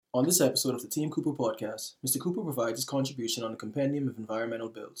On this episode of the Team Cooper podcast, Mr. Cooper provides his contribution on a compendium of environmental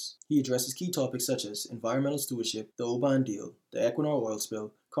bills. He addresses key topics such as environmental stewardship, the Oban deal, the Equinor oil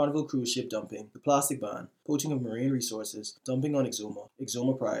spill, Carnival cruise ship dumping, the plastic ban, poaching of marine resources, dumping on Exuma,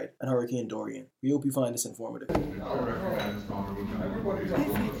 Exuma Pride, and Hurricane Dorian. We hope you find this informative.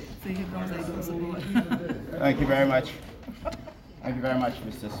 Thank you very much. Thank you very much,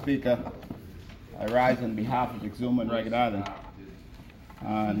 Mr. Speaker. I rise on behalf of Exuma and Ragged Island.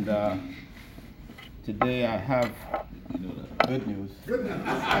 And today I have good news.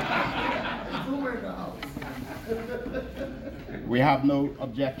 We have no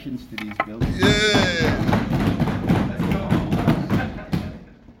objections to these bills. In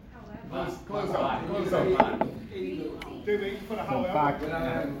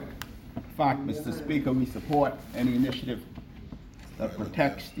fact, Mr. Speaker, we support any initiative that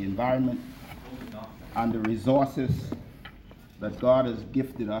protects the environment and the resources that God has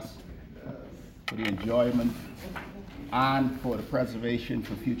gifted us for the enjoyment and for the preservation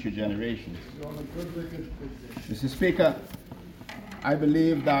for future generations. Mr. Speaker, I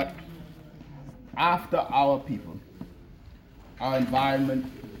believe that after our people, our environment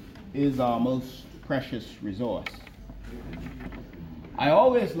is our most precious resource. I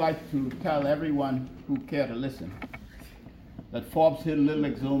always like to tell everyone who care to listen that Forbes Hill, Little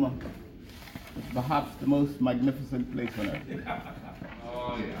Exuma, is perhaps the most magnificent place on earth.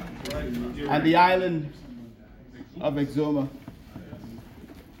 And the island of Exuma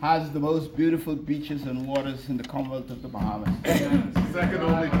has the most beautiful beaches and waters in the Commonwealth of the Bahamas. Second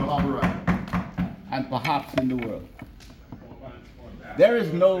only to Hawaii. And perhaps in the world. There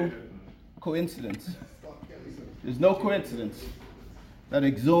is no coincidence. There's no coincidence that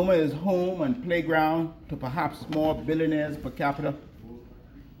Exuma is home and playground to perhaps more billionaires per capita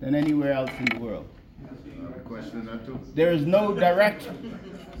than anywhere else in the world. Question that too. There is no direct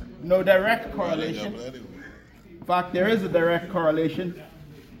correlation. In fact, there is a direct correlation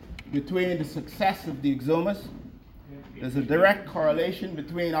between the success of the Exumas. There's a direct correlation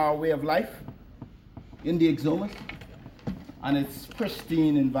between our way of life in the Exumas and its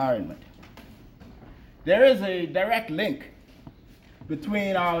pristine environment. There is a direct link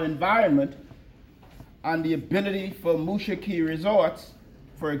between our environment and the ability for Musha Key resorts,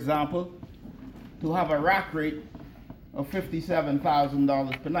 for example, to have a rack rate of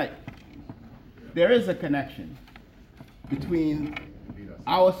 $57,000 per night. There is a connection between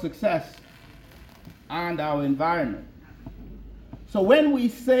our success and our environment. So when we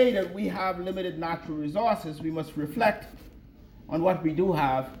say that we have limited natural resources, we must reflect on what we do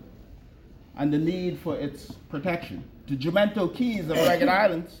have and the need for its protection. The Jumento Keys of Ragged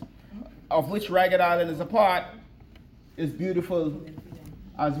Islands, of which Ragged Island is a part, is beautiful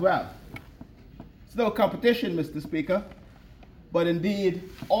as well. It's no competition, Mr. Speaker, but indeed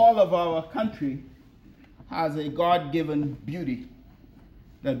all of our country has a God-given beauty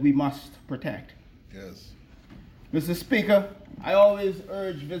that we must protect. Yes. Mr. Speaker, I always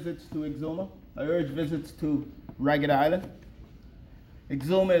urge visits to Exuma. I urge visits to Ragged Island.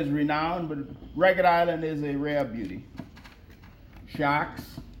 Exuma is renowned, but Ragged Island is a rare beauty.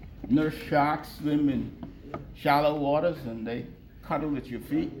 Sharks, nurse sharks swim in shallow waters and they cuddle at your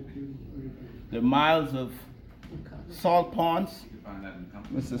feet. There are miles of salt ponds,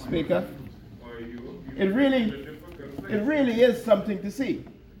 Mr. Speaker. It really is something to see.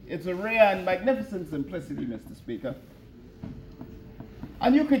 It's a rare and magnificent simplicity, Mr. Speaker.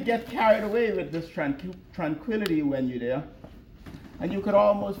 And you could get carried away with this tranquility when you're there. And you could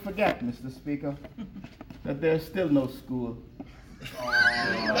almost forget, Mr. Speaker, that there's still no school.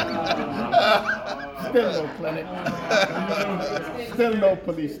 Still no clinic. Still no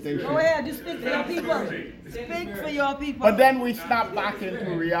police station. Go ahead, you speak for your people. Speak for your people. But then we snap back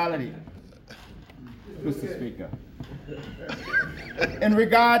into reality, Mr. Speaker. In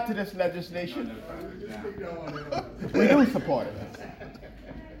regard to this legislation, we do support it.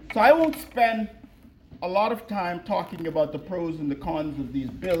 So I won't spend a lot of time talking about the pros and the cons of these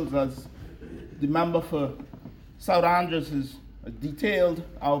bills, as the member for South Andrews has detailed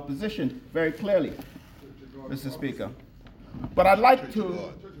our position very clearly, Mr. Speaker. But I'd like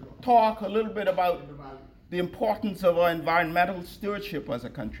to talk a little bit about the importance of our environmental stewardship as a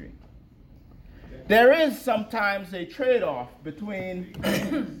country. There is sometimes a trade-off between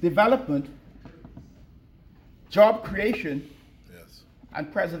development, job creation,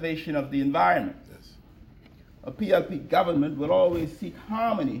 and preservation of the environment. A PLP government will always seek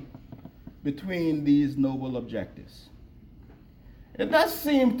harmony between these noble objectives. It does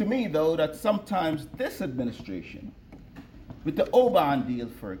seem to me, though, that sometimes this administration, with the Oban deal,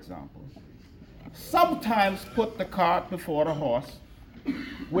 for example, sometimes put the cart before the horse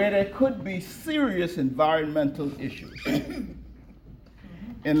where there could be serious environmental issues.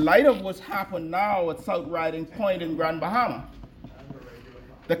 In light of what's happened now at South Riding Point in Grand Bahama,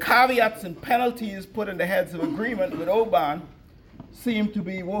 the caveats and penalties put in the heads of agreement with Oban seem to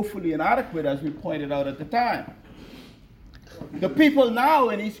be woefully inadequate, as we pointed out at the time. The people now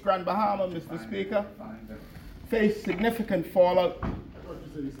in East Grand Bahama, Mr. Speaker, face significant fallout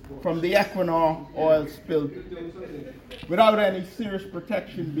from the Equinor oil spill without any serious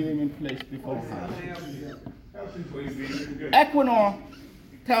protection being in place beforehand. Equinor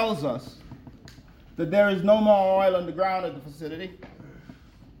tells us that there is no more oil on the ground at the facility,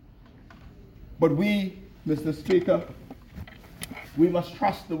 but we, Mr. Speaker, we must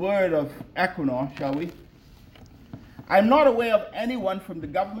trust the word of Equinor, shall we? I'm not aware of anyone from the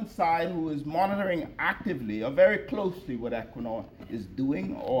government side who is monitoring actively or very closely what Equinor is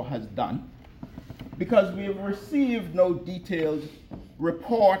doing or has done, because we have received no detailed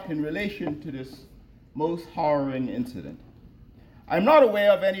report in relation to this most harrowing incident. I'm not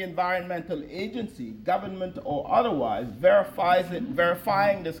aware of any environmental agency, government or otherwise,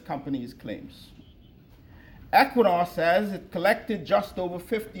 verifying this company's claims. Equinor says it collected just over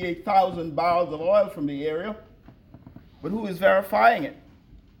 58,000 barrels of oil from the area, but who is verifying it?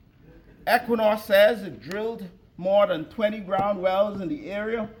 Equinor says it drilled more than 20 ground wells in the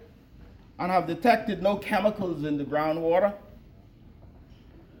area and have detected no chemicals in the groundwater,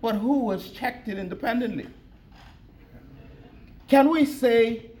 but who has checked it independently? Can we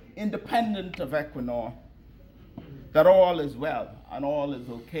say, independent of Equinor, that all is well and all is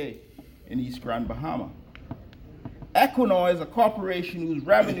okay in East Grand Bahama? Equinor is a corporation whose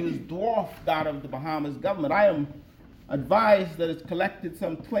revenues dwarf that of the Bahamas government. I am advised that it's collected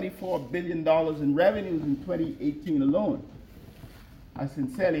some $24 billion in revenues in 2018 alone. I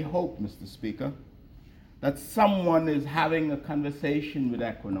sincerely hope, Mr. Speaker, that someone is having a conversation with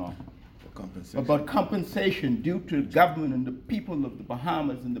Equinor about compensation due to the government and the people of the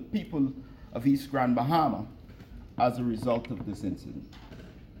Bahamas and the people of East Grand Bahama as a result of this incident.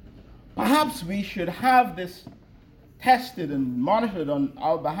 Perhaps we should have this tested and monitored on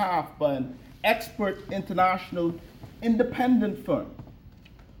our behalf by an expert international independent firm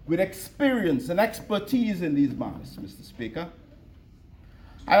with experience and expertise in these matters, Mr. Speaker.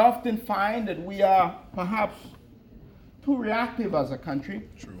 I often find that we are perhaps too reactive as a country.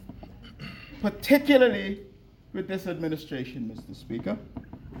 True. Particularly with this administration, Mr. Speaker.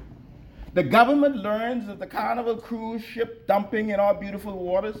 The government learns of the Carnival cruise ship dumping in our beautiful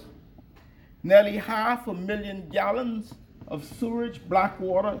waters nearly 500,000 gallons of sewage, black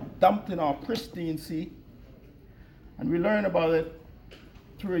water dumped in our pristine sea, and we learn about it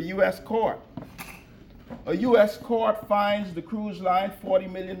through a U.S. court. A U.S. court fines the cruise line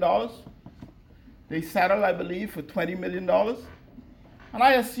 $40 million. They settle, I believe, for $20 million. And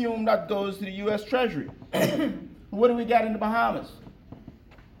I assume that goes to the U.S. Treasury. What do we get in the Bahamas?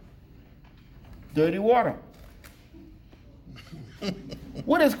 Dirty water.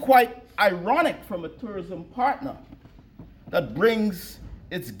 What is quite ironic from a tourism partner that brings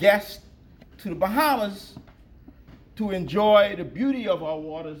its guests to the Bahamas to enjoy the beauty of our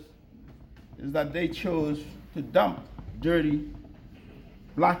waters is that they chose to dump dirty,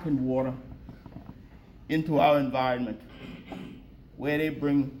 blackened water into our environment, where they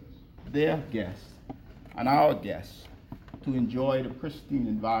bring their guests and our guests to enjoy the pristine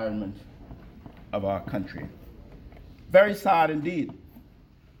environment of our country. Very sad indeed.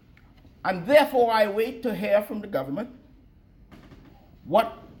 And therefore I wait to hear from the government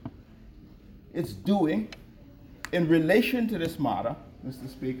what it's doing in relation to this matter, Mr.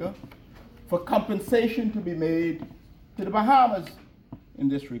 Speaker, for compensation to be made to the Bahamas in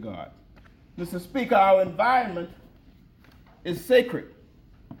this regard. Mr. Speaker, our environment is sacred.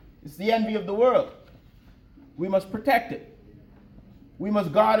 It's the envy of the world. We must protect it. We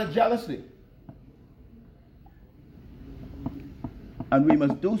must guard it jealously. And we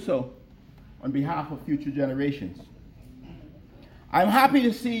must do so on behalf of future generations. I'm happy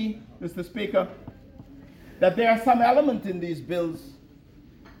to see, Mr. Speaker, that there are some elements in these bills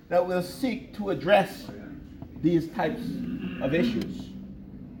that will seek to address these types of issues.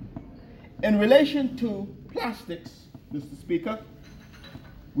 In relation to plastics, Mr. Speaker,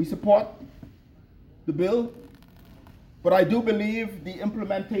 we support the bill, but I do believe the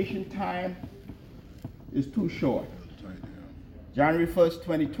implementation time is too short. January 1st,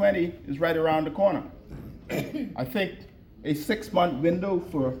 2020 is right around the corner. I think a 6-month window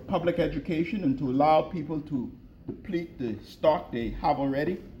for public education and to allow people to deplete the stock they have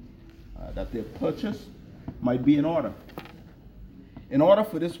already, that they've purchased, might be in order. In order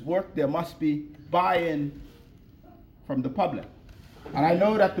for this work, there must be buy-in from the public. And I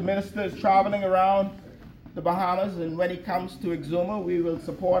know that the minister is traveling around the Bahamas, and when he comes to Exuma, we will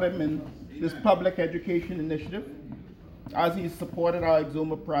support him in this public education initiative, as he's supported our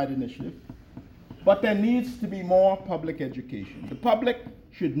Exuma Pride initiative. But there needs to be more public education. The public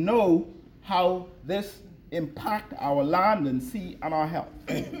should know how this impacts our land and sea and our health.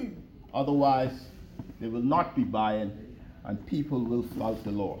 Otherwise, they will not be buying and people will flout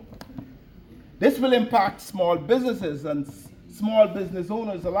the law. This will impact small businesses and small business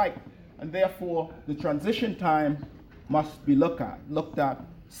owners alike, and therefore the transition time must be looked at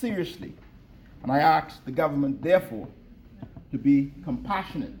seriously. And I ask the government, therefore, to be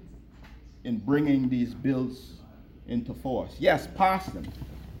compassionate in bringing these bills into force. Yes, pass them,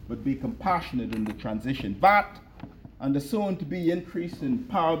 but be compassionate in the transition. VAT and the soon-to-be increase in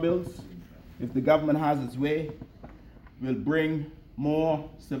power bills, if the government has its way, will bring more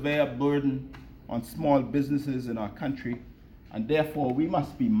severe burden on small businesses in our country, and therefore we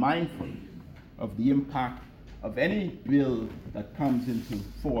must be mindful of the impact of any bill that comes into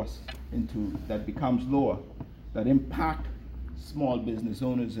force, that becomes law, that impact small business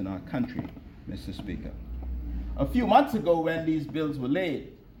owners in our country, Mr. Speaker. A few months ago, when these bills were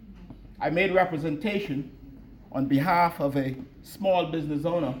laid, I made representation on behalf of a small business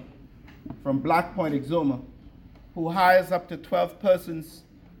owner from Black Point, Exuma, who hires up to 12 persons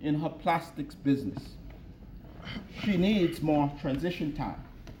in her plastics business. She needs more transition time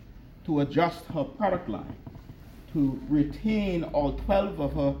to adjust her product line, to retain all 12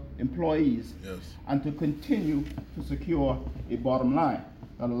 of her employees, and to continue to secure a bottom line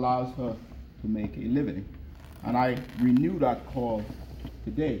that allows her to make a living. And I renew that call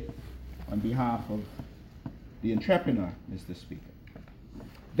today on behalf of the entrepreneur, Mr. Speaker.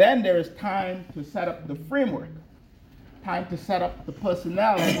 Then there is time to set up the framework, time to set up the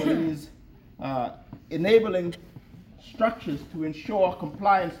personnel for these enabling structures to ensure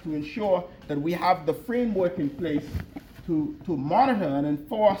compliance, to ensure that we have the framework in place to monitor and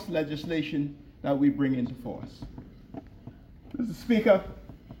enforce legislation that we bring into force. Mr. Speaker,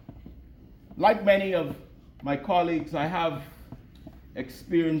 like many of my colleagues, I have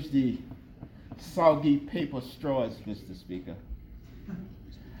experienced the soggy paper straws, Mr. Speaker.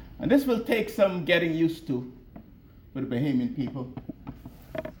 And this will take some getting used to for the Bahamian people.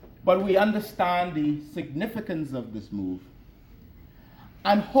 But we understand the significance of this move.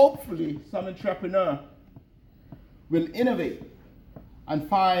 And hopefully some entrepreneur will innovate and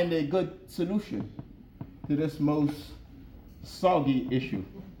find a good solution to this most soggy issue,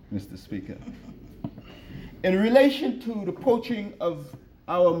 Mr. Speaker. In relation to the poaching of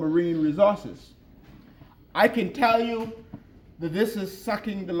our marine resources, I can tell you that this is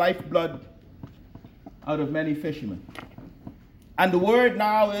sucking the lifeblood out of many fishermen. And the word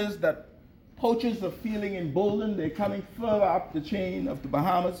now is that poachers are feeling emboldened. They're coming further up the chain of the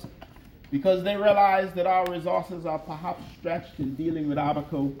Bahamas because they realize that our resources are perhaps stretched in dealing with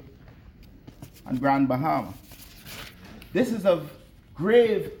Abaco and Grand Bahama. This is of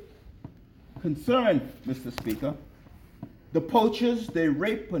grave concern, Mr. Speaker. The poachers, they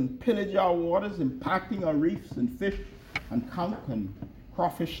rape and pillage our waters, impacting our reefs and fish and conch and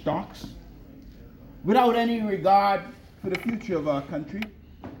crawfish stocks without any regard for the future of our country.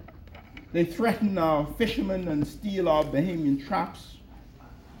 They threaten our fishermen and steal our Bahamian traps,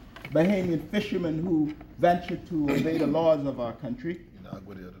 Bahamian fishermen who venture to obey the laws of our country.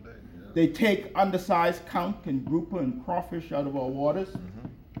 They take undersized conch and grouper and crawfish out of our waters.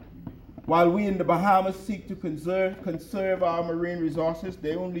 While we in the Bahamas seek to conserve our marine resources,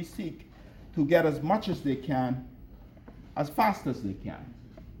 they only seek to get as much as they can, as fast as they can.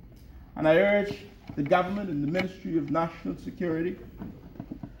 And I urge the government and the Ministry of National Security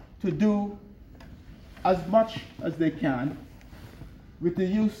to do as much as they can with the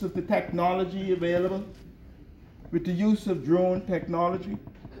use of the technology available, with the use of drone technology,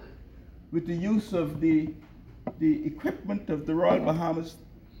 with the use of the equipment of the Royal Bahamas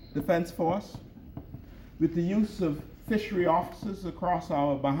Defense Force, with the use of fishery officers across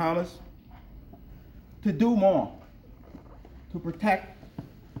our Bahamas, to do more to protect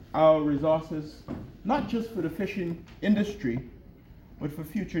our resources, not just for the fishing industry, but for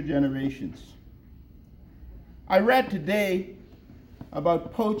future generations. I read today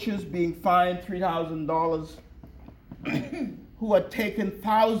about poachers being fined $3,000 who had taken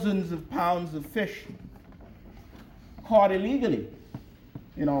thousands of pounds of fish caught illegally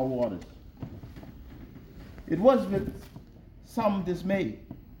in our waters. It was with some dismay.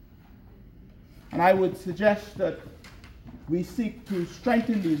 And I would suggest that we seek to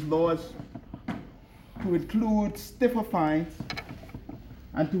strengthen these laws to include stiffer fines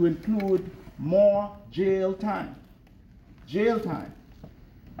and to include more jail time. jail time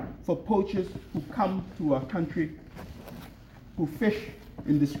for poachers who come to our country, who fish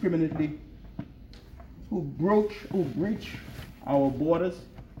indiscriminately, who breach our borders,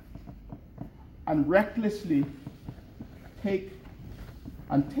 and recklessly take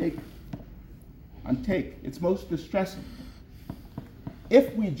and take and take. It's most distressing.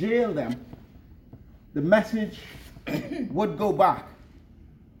 If we jail them, the message would go back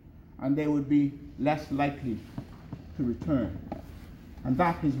and they would be less likely to return. And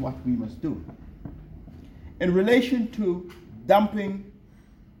that is what we must do. In relation to dumping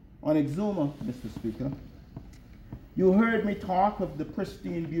on Exuma, Mr. Speaker, you heard me talk of the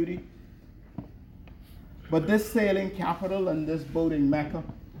pristine beauty, but this sailing capital and this boating mecca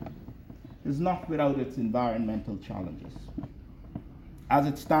is not without its environmental challenges. As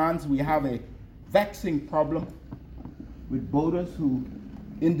it stands, we have a vexing problem with boaters who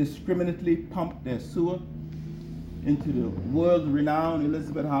indiscriminately pump their sewer into the world-renowned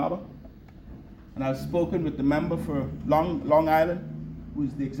Elizabeth Harbor. And I've spoken with the member for Long Island, who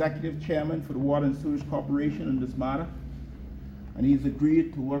is the executive chairman for the Water and Sewage Corporation in this matter, and he's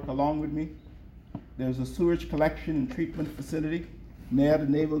agreed to work along with me. There's a sewage collection and treatment facility near the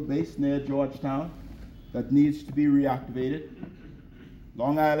naval base, near Georgetown, that needs to be reactivated.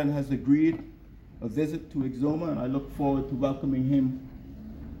 Long Island has agreed a visit to Exuma, and I look forward to welcoming him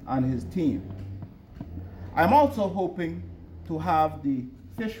and his team. I'm also hoping to have the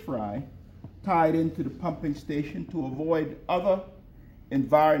fish fry tied into the pumping station to avoid other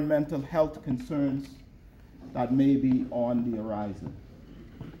environmental health concerns that may be on the horizon.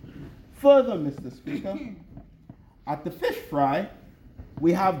 Further, Mr. Speaker, at the fish fry,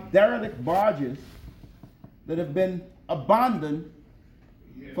 we have derelict barges that have been abandoned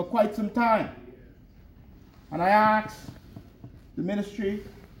for quite some time. And I asked the ministry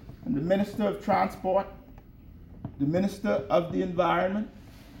and the Minister of Transport, the Minister of the Environment,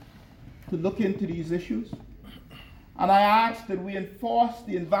 to look into these issues. And I asked that we enforce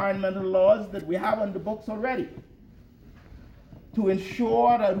the environmental laws that we have on the books already to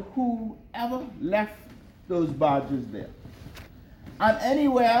ensure that whoever left those barges there and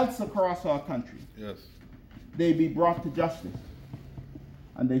anywhere else across our country, Yes. they be brought to justice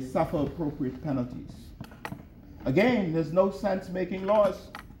and they suffer appropriate penalties. Again, there's no sense making laws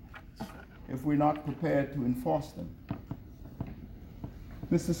if we're not prepared to enforce them.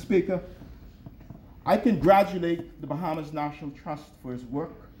 Mr. Speaker, I congratulate the Bahamas National Trust for its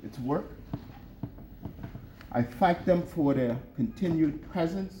work. I thank them for their continued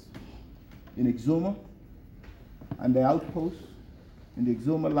presence in Exuma and their outposts in the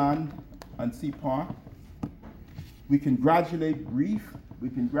Exuma Land and Sea Park. We congratulate REEF, we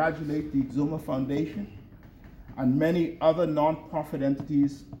congratulate the Exuma Foundation and many other non-profit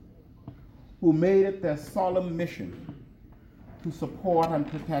entities who made it their solemn mission to support and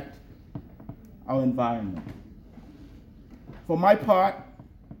protect our environment. For my part,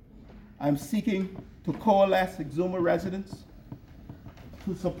 I'm seeking to coalesce Exuma residents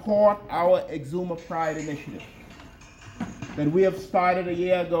to support our Exuma Pride initiative that we have started a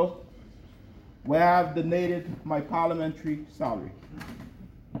year ago, where I've donated my parliamentary salary.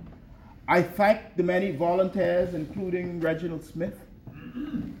 I thank the many volunteers, including Reginald Smith,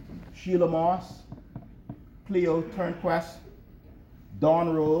 Sheila Moss, Cleo Turnquest,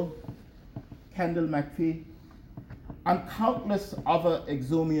 Dawn Roll, Kendall McPhee, and countless other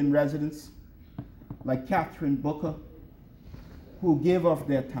Exumian residents like Catherine Booker, who give of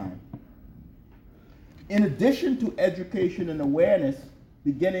their time. In addition to education and awareness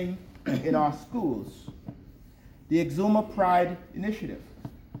beginning in our schools, the Exuma Pride Initiative,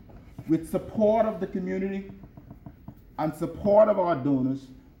 with support of the community and support of our donors,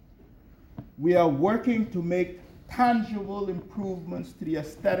 we are working to make tangible improvements to the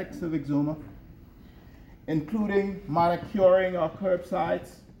aesthetics of Exuma, including manicuring our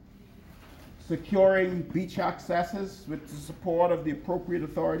curbsides, securing beach accesses with the support of the appropriate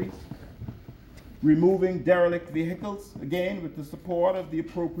authorities, removing derelict vehicles, again with the support of the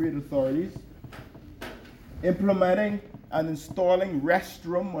appropriate authorities, implementing and installing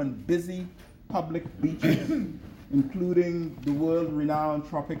restroom on busy public beaches, including the world-renowned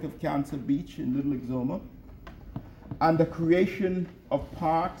Tropic of Cancer Beach in Little Exuma, and the creation of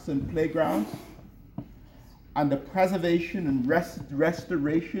parks and playgrounds, and the preservation and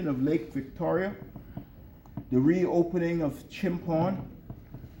restoration of Lake Victoria, the reopening of Chimphorn,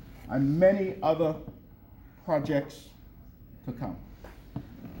 and many other projects to come.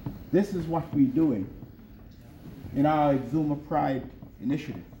 This is what we're doing in our Exuma Pride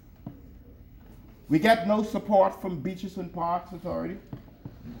initiative. We get no support from Beaches and Parks Authority.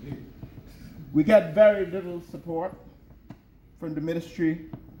 We get very little support from the Ministry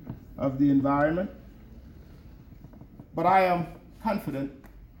of the Environment, but I am confident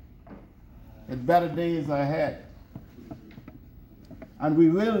that better days are ahead, and we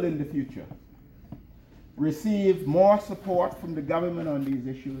will in the future receive more support from the government on these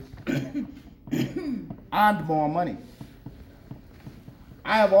issues and more money.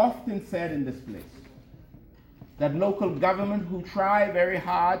 I have often said in this place that local government who try very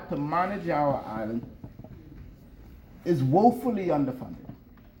hard to manage our island is woefully underfunded.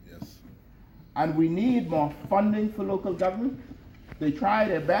 Yes. And we need more funding for local government. They try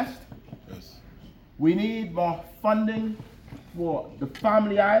their best. Yes. We need more funding for the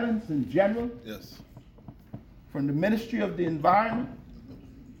family islands in general, Yes. from the Ministry of the Environment,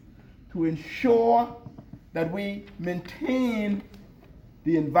 to ensure that we maintain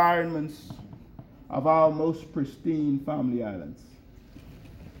the environments of our most pristine family islands.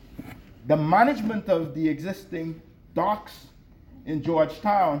 The management of the existing docks in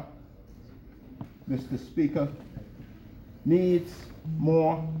Georgetown, Mr. Speaker, needs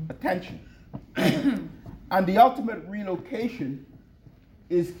more attention. And the ultimate relocation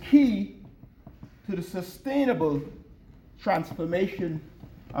is key to the sustainable transformation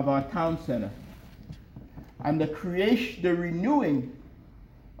of our town center and the renewing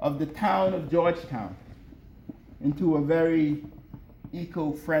of the town of Georgetown into a very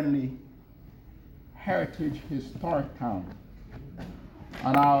eco-friendly heritage historic town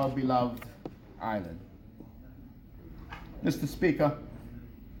on our beloved island. Mr. Speaker,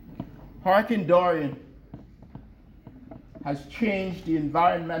 Hurricane Dorian has changed the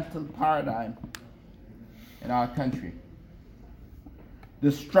environmental paradigm in our country.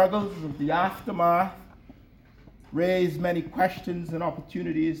 The struggles of the aftermath raise many questions and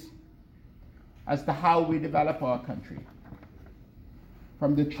opportunities as to how we develop our country.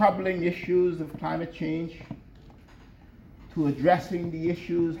 From the troubling issues of climate change to addressing the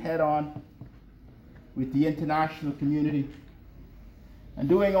issues head on with the international community and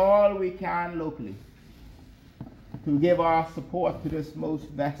doing all we can locally to give our support to this most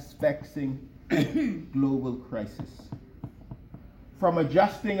vexing global crisis. From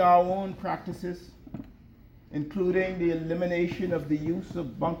adjusting our own practices, including the elimination of the use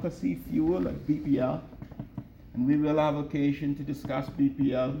of bunker C fuel at BPL, and we will have occasion to discuss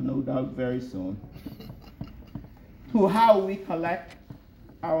BPL, no doubt, very soon, to how we collect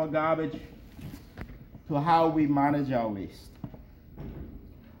our garbage, to how we manage our waste.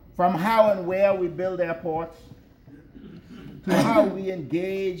 From how and where we build airports, to how we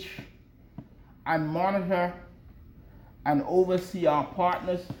engage and monitor and oversee our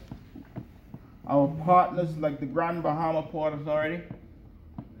partners like the Grand Bahama Port Authority,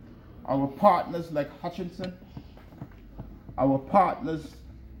 our partners like Hutchinson, our partners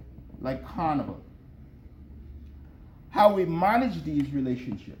like Carnival. How we manage these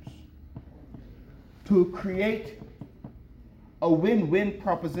relationships to create a win-win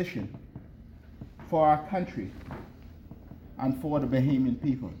proposition for our country and for the Bahamian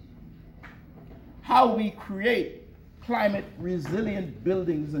people. How we create climate resilient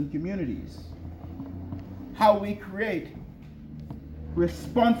buildings and communities. How we create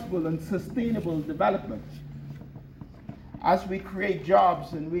responsible and sustainable development. As we create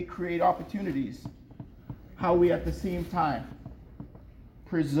jobs and we create opportunities, how we at the same time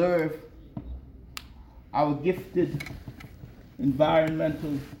preserve our gifted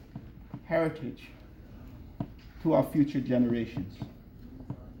environmental heritage to our future generations.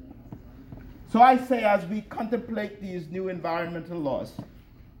 So I say, as we contemplate these new environmental laws,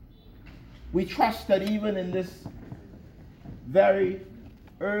 we trust that even in this very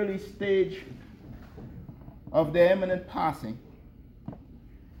early stage of their imminent passing,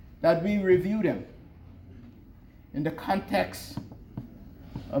 that we review them in the context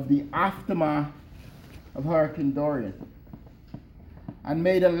of the aftermath of Hurricane Dorian, and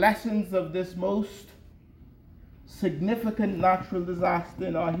may the lessons of this most significant natural disaster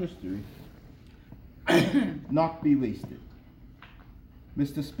in our history not be wasted.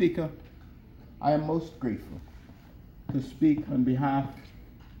 Mr. Speaker, I am most grateful to speak on behalf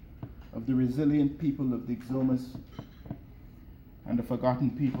of the resilient people of the Exumas and the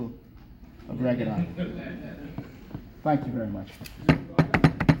forgotten people of Ragged Island. Thank you very much.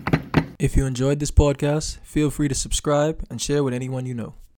 If you enjoyed this podcast, feel free to subscribe and share with anyone you know.